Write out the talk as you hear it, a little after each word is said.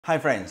Hi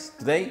friends,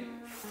 today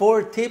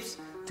 4 tips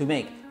to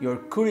make your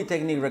Khoury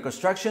Technique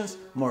reconstructions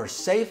more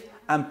safe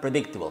and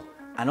predictable.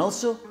 And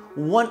also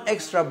 1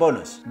 extra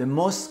bonus, the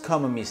most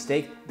common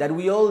mistake that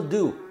we all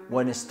do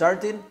when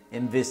starting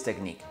in this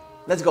technique.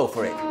 Let's go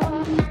for it.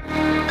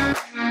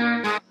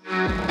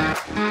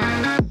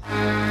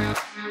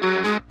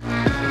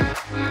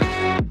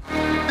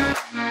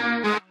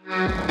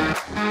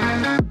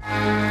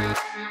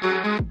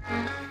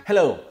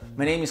 Hello,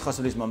 my name is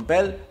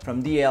Mompell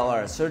from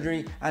Lara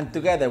Surgery, and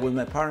together with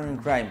my partner in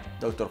crime,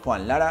 Dr.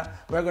 Lara,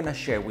 we're going to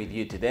share with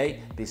you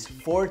today these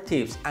 4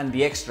 tips and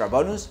the extra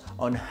bonus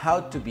on how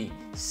to be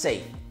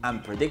safe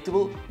and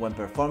predictable when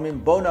performing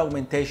bone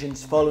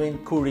augmentations following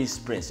Khoury's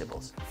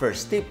principles.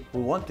 First tip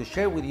we want to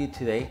share with you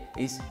today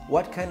is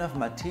what kind of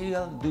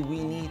material do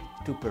we need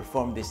to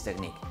perform this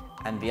technique?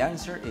 And the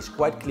answer is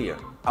quite clear: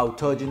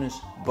 autogenous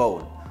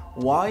bone.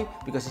 Why?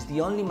 Because it's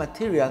the only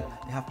material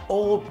that have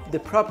all the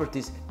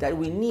properties that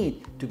we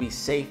need to be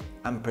safe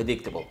and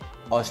predictable.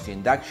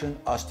 Osteoinduction,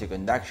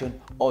 osteoconduction,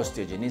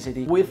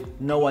 osteogenicity with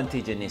no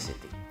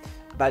antigenicity.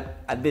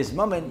 But at this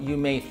moment you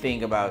may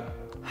think about,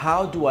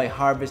 how do I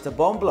harvest a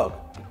bone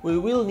block? We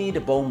will need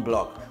a bone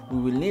block. We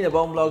will need a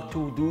bone block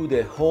to do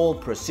the whole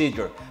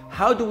procedure.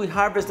 How do we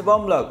harvest a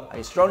bone block?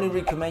 I strongly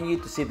recommend you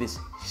to see these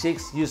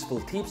 6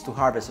 useful tips to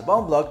harvest a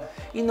bone block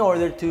in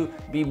order to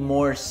be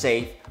more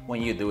safe when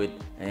you do it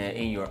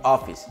in your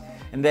office.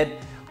 And then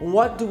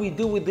what do we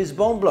do with this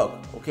bone block?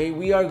 Okay,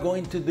 we are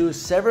going to do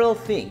several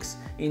things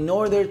in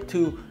order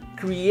to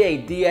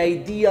create the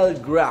ideal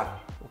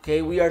graft.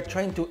 Okay, we are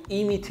trying to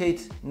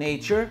imitate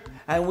nature,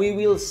 and we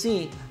will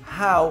see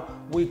how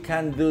we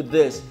can do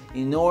this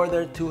in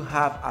order to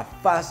have a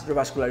fast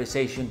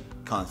revascularization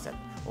concept.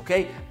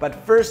 Okay, but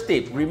first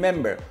tip,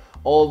 remember,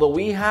 although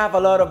we have a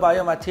lot of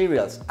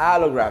biomaterials,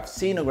 allografts,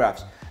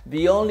 xenografts,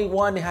 the only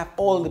one that have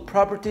all the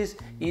properties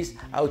is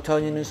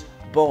autogenous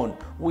bone.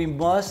 We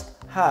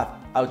must have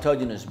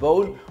autogenous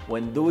bone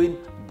when doing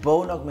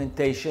bone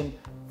augmentation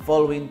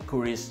following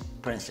Khoury's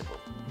principle.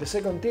 The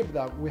second tip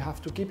that we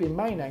have to keep in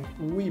mind, and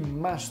we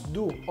must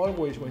do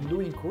always when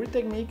doing Khoury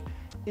technique,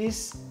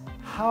 is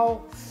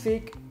how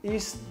thick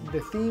is the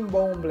thin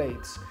bone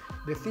blades.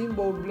 The thin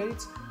bone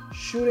blades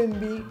shouldn't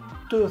be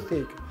too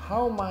thick.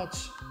 How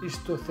much is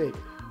too thick?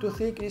 Too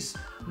thick is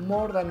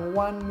more than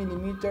 1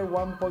 millimeter,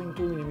 1.2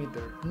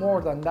 millimeter. More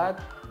than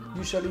that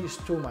usually is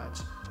too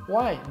much.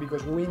 Why?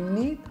 Because we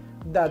need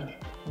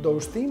that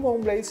those thin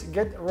bone blades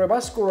get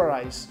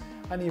revascularized,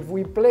 and if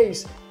we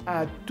place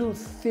a too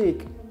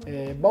thick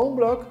bone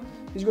block,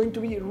 it's going to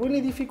be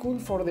really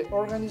difficult for the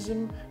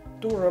organism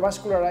to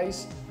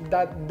revascularize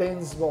that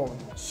dense bone.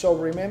 So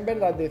remember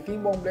that the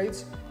thin bone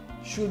blades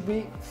should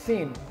be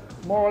thin,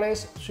 more or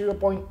less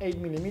 0.8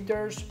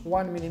 millimeters,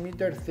 1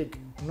 millimeter thick,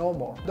 no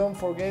more. Don't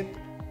forget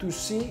to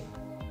see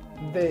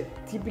the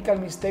typical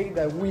mistake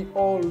that we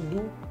all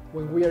do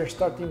when we are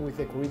starting with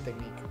the Khoury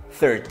technique.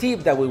 Third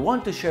tip that we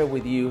want to share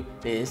with you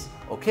is,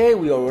 okay,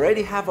 we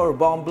already have our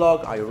bone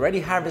block, I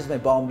already harvest my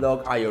bone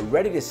block, I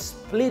already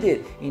split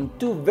it in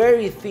 2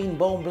 very thin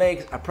bone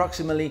blades,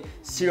 approximately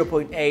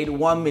 0.8,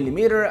 1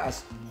 millimeter,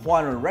 as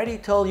Juan already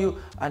told you,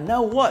 and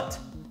now what?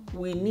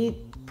 We need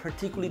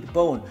particulate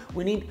bone,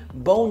 we need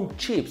bone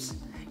chips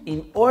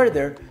in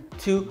order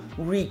to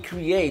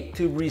recreate,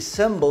 to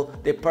resemble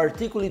the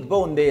particulate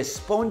bone, the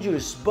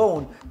spongious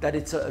bone that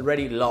it's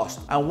already lost.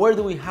 And where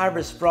do we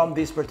harvest from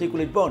this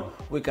particulate bone?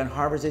 We can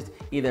harvest it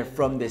either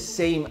from the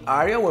same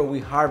area where we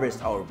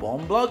harvest our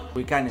bone block.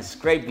 We can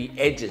scrape the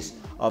edges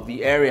of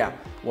the area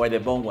where the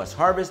bone was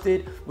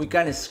harvested. We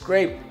can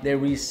scrape the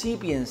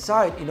recipient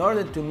side in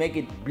order to make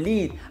it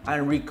bleed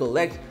and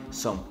recollect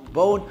some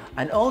bone.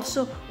 And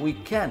also we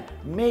can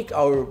make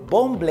our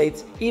bone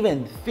blades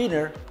even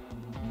thinner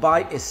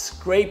by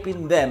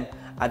scraping them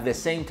at the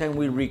same time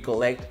we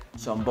recollect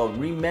some bone.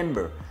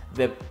 Remember,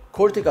 the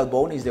cortical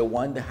bone is the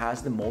one that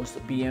has the most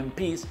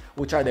BMPs,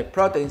 which are the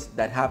proteins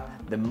that have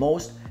the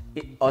most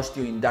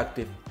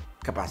osteoinductive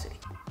capacity.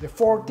 The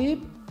fourth tip,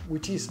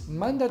 which is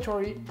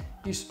mandatory,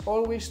 is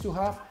always to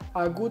have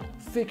a good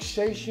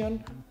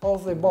fixation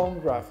of the bone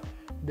graft.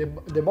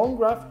 The bone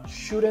graft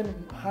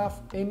shouldn't have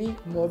any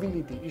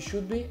mobility. It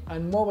should be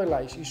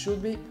immobilized. It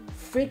should be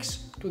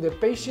fixed to the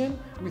patient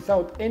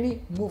without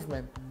any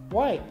movement.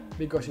 Why?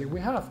 Because if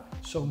we have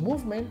some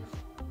movement,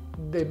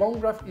 the bone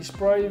graft is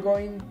probably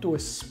going to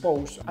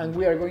expose and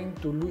we are going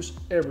to lose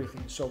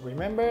everything. So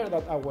remember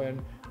that our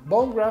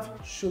bone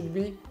graft should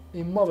be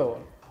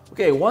immovable.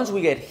 Okay, once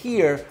we get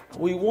here,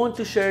 we want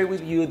to share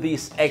with you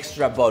this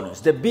extra bonus,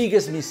 the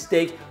biggest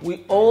mistake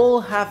we all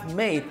have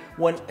made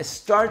when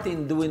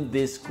starting doing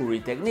this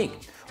Khoury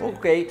technique.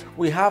 Okay,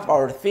 we have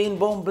our thin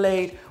bone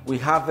blade, we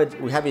have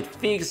it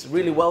fixed,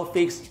 really well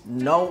fixed,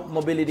 no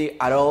mobility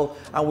at all,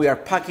 and we are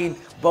packing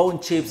bone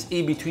chips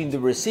in between the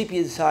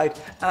recipient side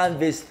and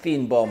this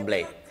thin bone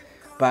blade.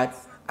 But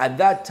at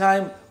that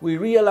time, we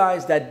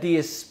realized that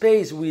the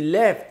space we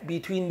left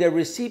between the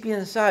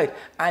recipient side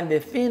and the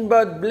thin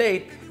bone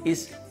blade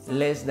is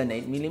less than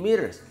 8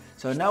 millimeters.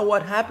 So now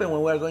what happened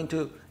when we're going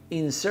to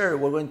insert,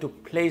 we're going to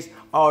place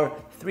our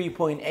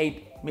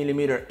 3.8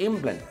 8mm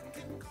implant.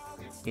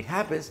 It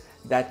happens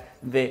that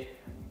the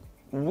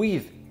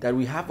width that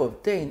we have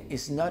obtained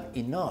is not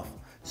enough.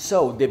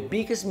 So the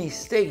biggest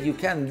mistake you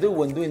can do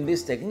when doing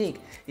this technique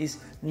is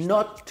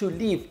not to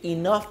leave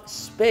enough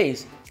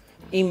space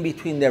in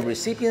between the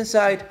recipient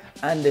side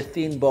and the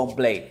thin bone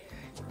blade.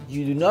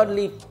 You do not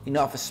leave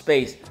enough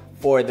space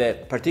for the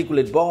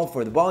particulate bone,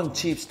 for the bone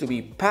chips to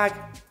be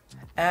packed,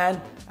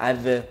 and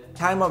at the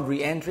time of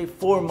re-entry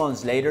 4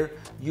 months later,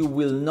 you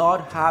will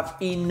not have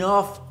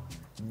enough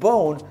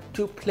bone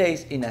to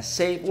place in a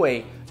safe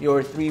way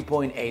your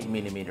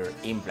 3.8mm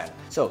implant.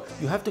 So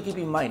you have to keep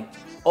in mind,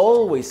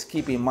 always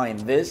keep in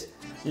mind this,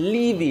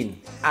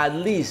 leaving at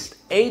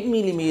least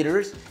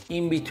 8mm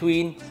in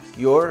between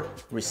your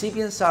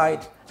recipient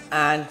side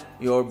and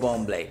your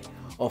bone blade.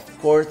 Of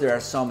course, there are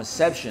some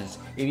exceptions.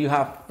 If you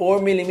have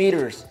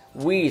 4mm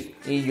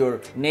width in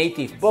your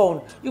native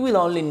bone, you will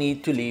only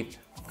need to leave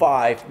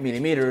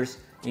 5mm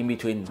in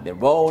between the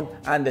bone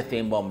and the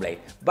thin bone blade.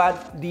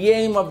 But the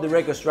aim of the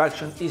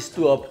reconstruction is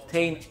to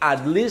obtain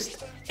at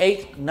least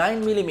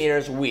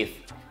 8-9mm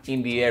width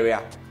in the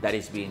area that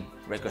is being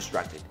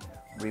reconstructed.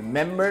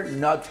 Remember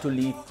not to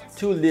leave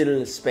too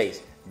little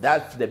space.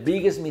 That's the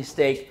biggest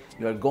mistake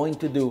you are going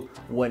to do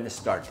when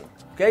starting.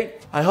 Okay?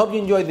 I hope you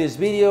enjoyed this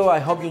video. I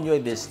hope you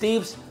enjoyed these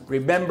tips.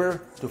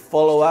 Remember to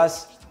follow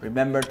us.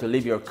 Remember to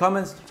leave your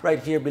comments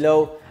right here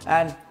below.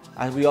 And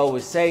as we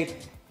always say,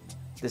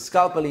 the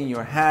scalpel in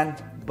your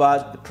hand,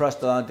 but the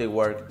prosthodontic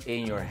work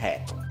in your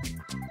head.